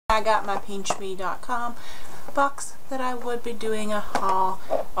I got my 𝐃𝐎𝐋𝐿.com box that I would be doing a haul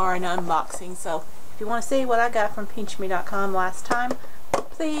or an unboxing. So if you want to see what I got from 𝐃𝐎𝐋𝐿.com last time,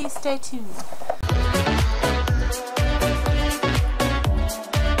 please stay tuned.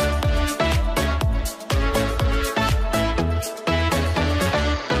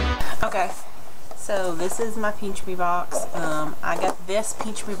 Okay, so this is my 𝐃𝐎𝐋𝐿 box. I got this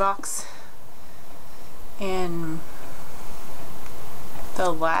𝐃𝐎𝐋𝐿 box in the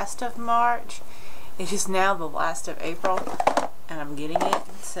last of March. It is now the last of April and I'm getting it,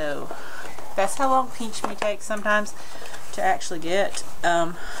 so that's how long 𝐃𝐿 takes sometimes to actually get.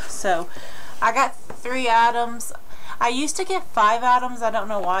 So I got 3 items. I used to get 5 items. I don't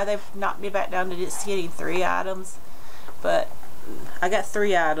know why they've knocked me back down to just getting 3 items, but I got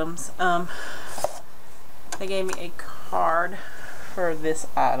 3 items. They gave me a card for this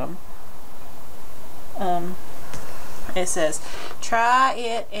item. It says, try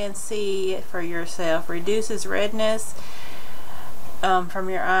it and see it for yourself. Reduces redness from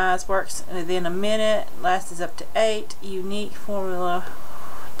your eyes. Works within a minute. Lasts up to 8. Unique formula.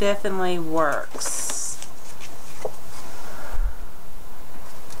 Definitely works.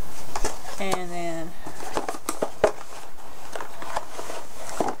 And then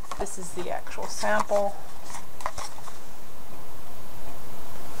this is the actual sample.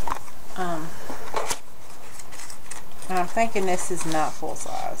 I'm thinking this is not full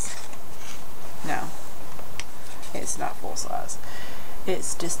size. No, it's not full size.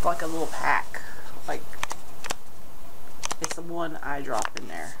 It's just like a little pack. Like, it's one eye drop in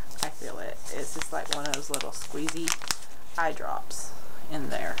there. I feel it. It's just like one of those little squeezy eye drops in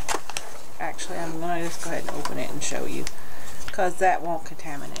there. Actually, I'm going to just go ahead and open it and show you, because that won't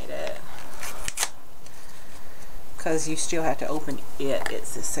contaminate it. Because you still have to open it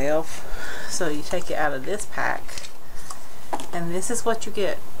itself. So you take it out of this pack, and this is what you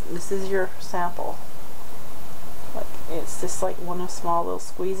get. This is your sample. Like, it's just like one small little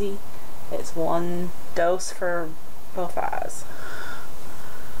squeezy. It's 1 dose for both eyes.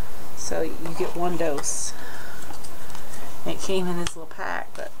 So you get 1 dose. It came in this little pack,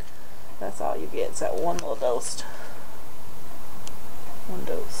 but that's all you get. It's that 1 little dose. 1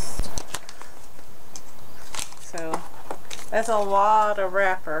 dose. So that's a lot of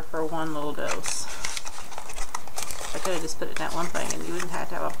wrapper for 1 little dose. I could have just put it in that one thing and you wouldn't have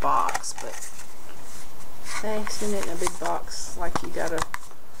to have a box, but they send it in a big box like you got a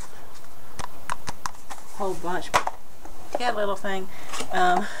whole bunch. Yeah, little thing.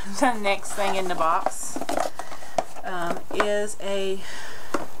 The next thing in the box is a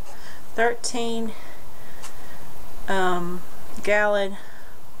 13 gallon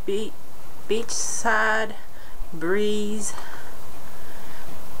beachside breeze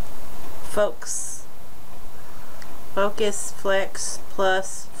Focus Flex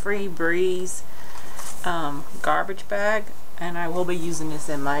Plus Free Breeze garbage bag, and I will be using this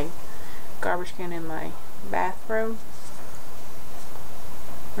in my garbage can in my bathroom.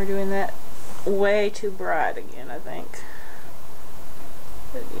 We're doing that way too bright again, I think.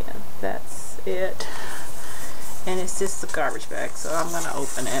 But yeah, that's it. And it's just a garbage bag, so I'm gonna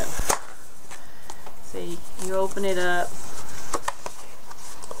open it. See, you open it up,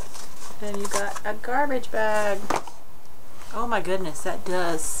 then you got a garbage bag. Oh my goodness, that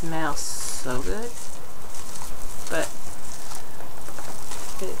does smell so good. But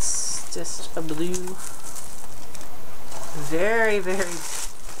it's just a blue, very, very,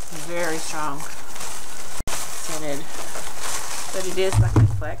 very strong scented. But it is like the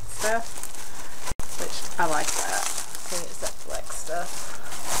flex stuff, which I like that. Okay, it's that flex stuff.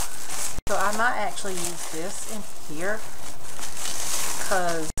 So I might actually use this in here,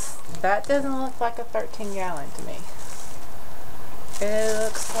 because that doesn't look like a 13 gallon to me. It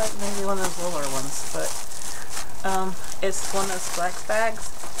looks like maybe one of those littler ones, but it's one of those flex bags.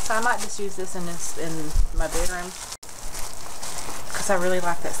 So I might just use this in my bedroom, because I really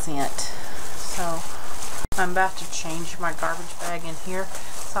like that scent. So I'm about to change my garbage bag in here,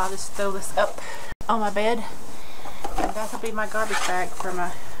 so I'll just throw this up on my bed, and that'll be my garbage bag for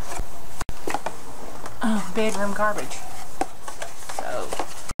my bedroom garbage. So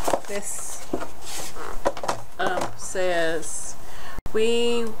this says,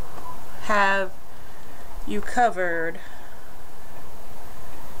 we have you covered.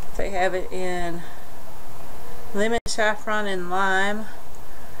 They have it in lemon, saffron, and lime,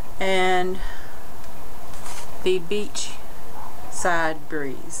 and the beach side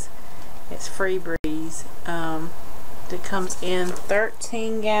breeze. It's free breeze. It comes in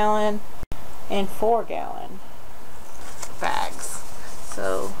 13 gallon and 4 gallon bags.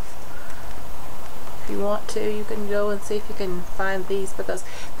 So If you want to, you can go and see if you can find these, because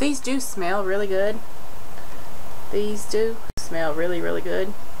these do smell really good. These do smell really, really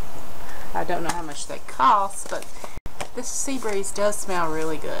good. I don't know how much they cost, but this Sea Breeze does smell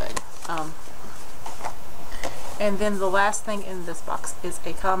really good. And then the last thing in this box is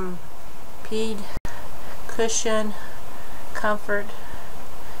a Compeed Cushion Comfort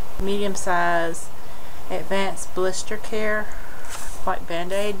Medium Size Advanced Blister Care White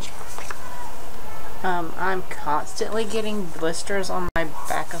Bandage. I'm constantly getting blisters on my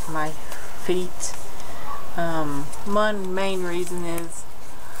back of my feet. One main reason is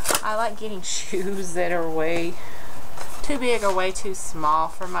I like getting shoes that are way too big or way too small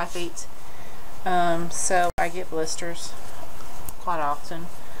for my feet. So I get blisters quite often.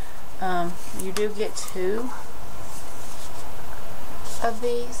 You do get 2 of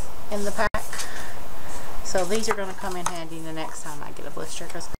these in the pack, so these are going to come in handy the next time I get a blister,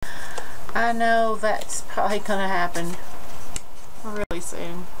 because I know that's probably going to happen really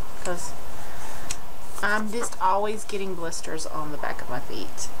soon, because I'm just always getting blisters on the back of my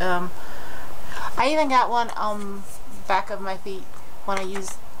feet. I even got one on the back of my feet when I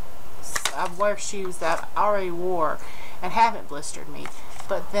wear shoes that I already wore and haven't blistered me,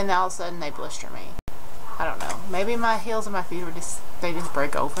 but then all of a sudden they blister me. I don't know. Maybe my heels and my feet are just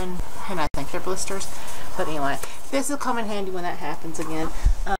break open and I think they're blisters. But anyway, this will come in handy when that happens again.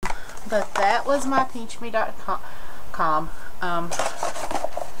 But that was my pinchme.com.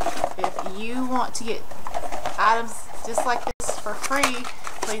 If you want to get items just like this for free,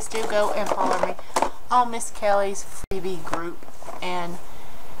 please do go and follow me on Miss Kelly's freebie group, and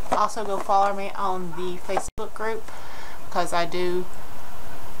also go follow me on the Facebook group, because I do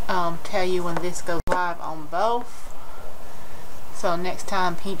tell you when this goes live on both. So next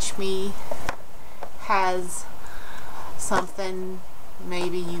time Pinch Me has something,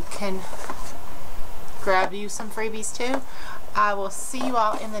 maybe you can grab you some freebies too. I will see you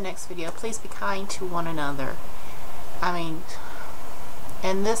all in the next video. Please be kind to one another. I mean,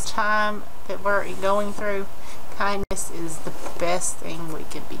 in this time that we're going through, kindness is the best thing we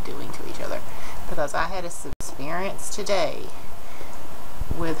can be doing to each other, because I had this experience today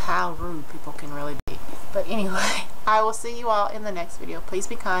with how rude people can really be. But anyway, I will see you all in the next video. Please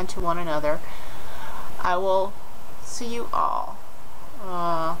be kind to one another. I will see you all.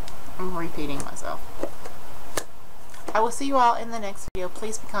 I'm repeating myself. I will see you all in the next video.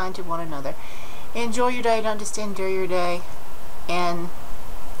 Please be kind to one another. Enjoy your day. Don't just enjoy your day. And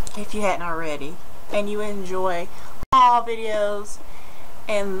if you hadn't already, and you enjoy haul videos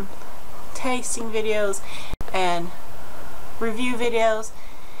and tasting videos and review videos,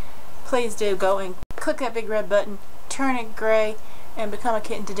 please do go and click that big red button, turn it gray, and become a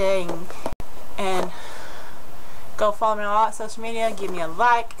kitten today, and go follow me on all that social media. Give me a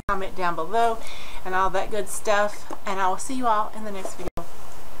like, comment down below, and all that good stuff. And I will see you all in the next video.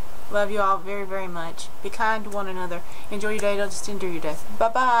 Love you all very, very much. Be kind to one another. Enjoy your day. Don't just enjoy your day.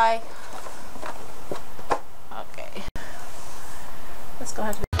 Bye-bye. Okay. Let's go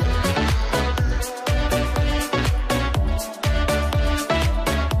ahead.